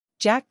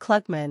Jack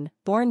Klugman,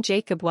 born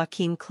Jacob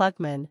Joachim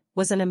Klugman,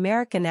 was an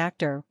American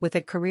actor with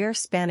a career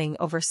spanning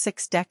over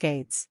 6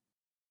 decades.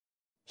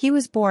 He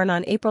was born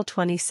on April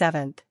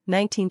 27,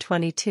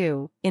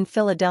 1922, in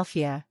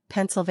Philadelphia,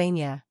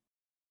 Pennsylvania.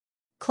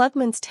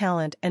 Klugman's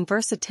talent and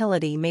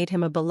versatility made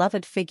him a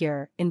beloved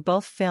figure in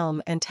both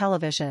film and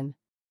television.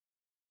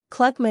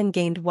 Klugman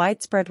gained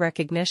widespread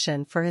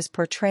recognition for his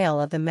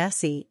portrayal of the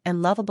messy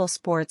and lovable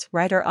sports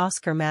writer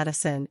Oscar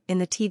Madison in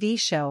the TV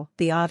show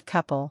The Odd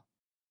Couple.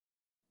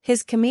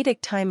 His comedic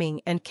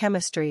timing and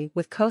chemistry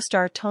with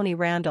co-star Tony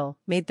Randall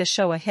made the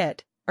show a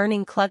hit,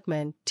 earning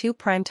Klugman 2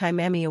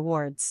 Primetime Emmy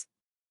Awards.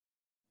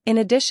 In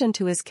addition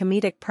to his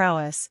comedic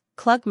prowess,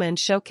 Klugman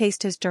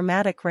showcased his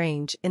dramatic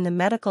range in the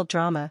medical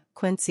drama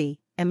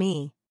Quincy,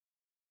 M.E.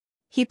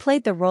 He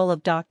played the role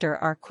of Dr.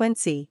 R.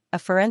 Quincy, a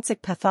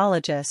forensic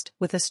pathologist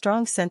with a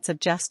strong sense of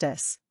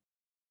justice.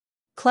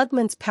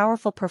 Klugman's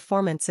powerful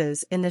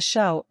performances in the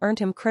show earned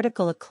him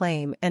critical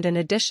acclaim and an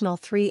additional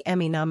 3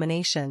 Emmy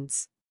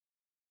nominations.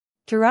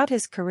 Throughout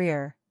his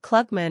career,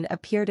 Klugman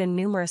appeared in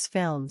numerous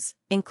films,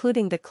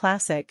 including the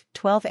classic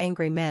 12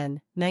 Angry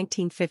Men,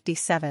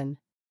 1957.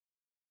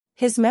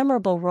 His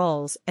memorable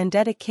roles and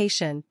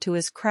dedication to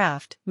his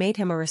craft made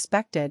him a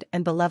respected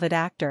and beloved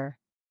actor.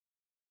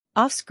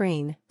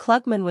 Off-screen,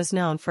 Klugman was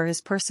known for his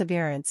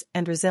perseverance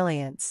and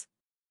resilience.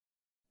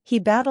 He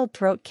battled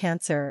throat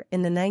cancer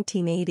in the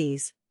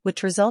 1980s,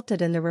 which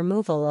resulted in the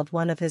removal of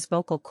one of his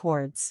vocal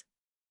cords.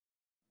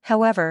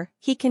 However,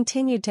 he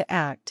continued to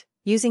act,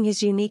 using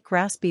his unique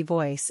raspy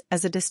voice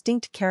as a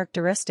distinct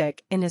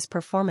characteristic in his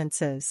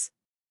performances.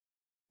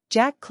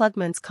 Jack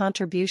Klugman's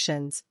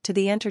contributions to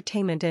the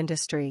entertainment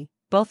industry,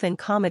 both in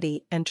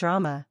comedy and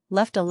drama,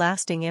 left a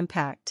lasting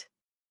impact.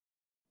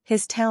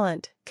 His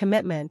talent,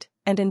 commitment,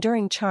 and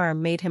enduring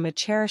charm made him a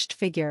cherished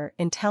figure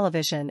in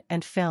television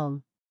and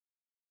film.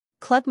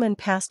 Klugman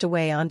passed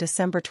away on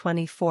December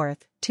 24,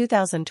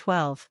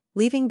 2012,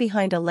 leaving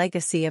behind a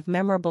legacy of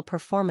memorable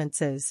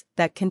performances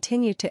that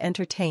continue to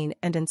entertain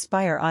and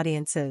inspire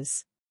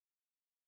audiences.